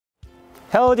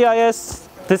Hello DIS,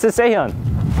 this is Sehyun.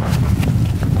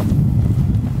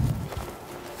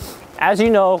 As you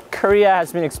know, Korea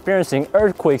has been experiencing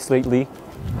earthquakes lately.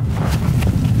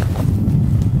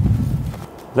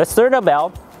 Let's learn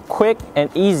about quick and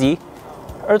easy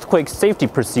earthquake safety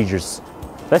procedures.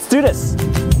 Let's do this!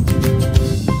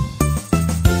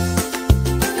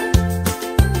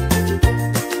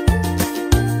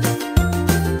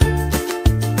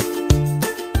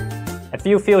 If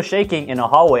you feel shaking in a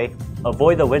hallway,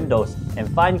 avoid the windows and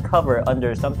find cover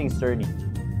under something sturdy.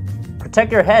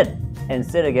 Protect your head and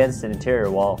sit against an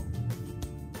interior wall.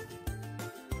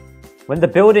 When the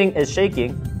building is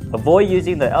shaking, avoid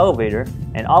using the elevator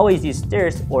and always use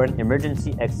stairs or an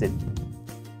emergency exit.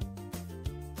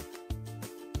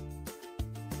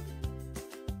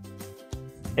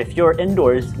 If you're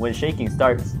indoors when shaking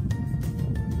starts,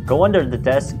 go under the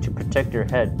desk to protect your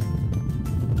head.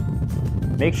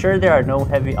 Make sure there are no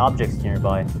heavy objects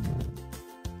nearby.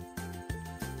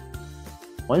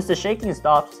 Once the shaking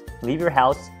stops, leave your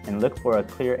house and look for a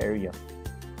clear area.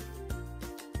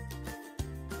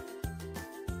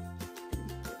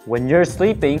 When you're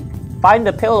sleeping, find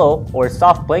a pillow or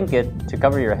soft blanket to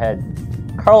cover your head.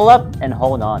 Curl up and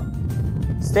hold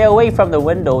on. Stay away from the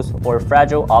windows or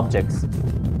fragile objects.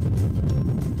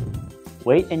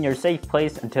 Wait in your safe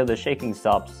place until the shaking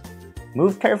stops.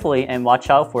 Move carefully and watch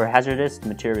out for hazardous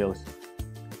materials.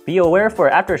 Be aware for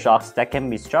aftershocks that can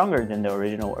be stronger than the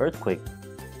original earthquake.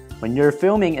 When you're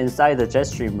filming inside the jet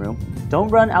stream room, don't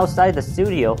run outside the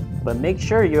studio, but make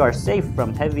sure you are safe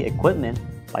from heavy equipment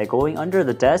by going under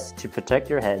the desk to protect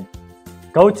your head.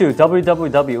 Go to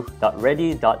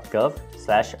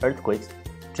www.ready.gov/earthquakes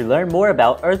to learn more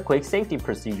about earthquake safety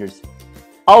procedures.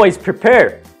 Always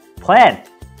prepare, plan,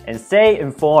 and stay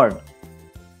informed.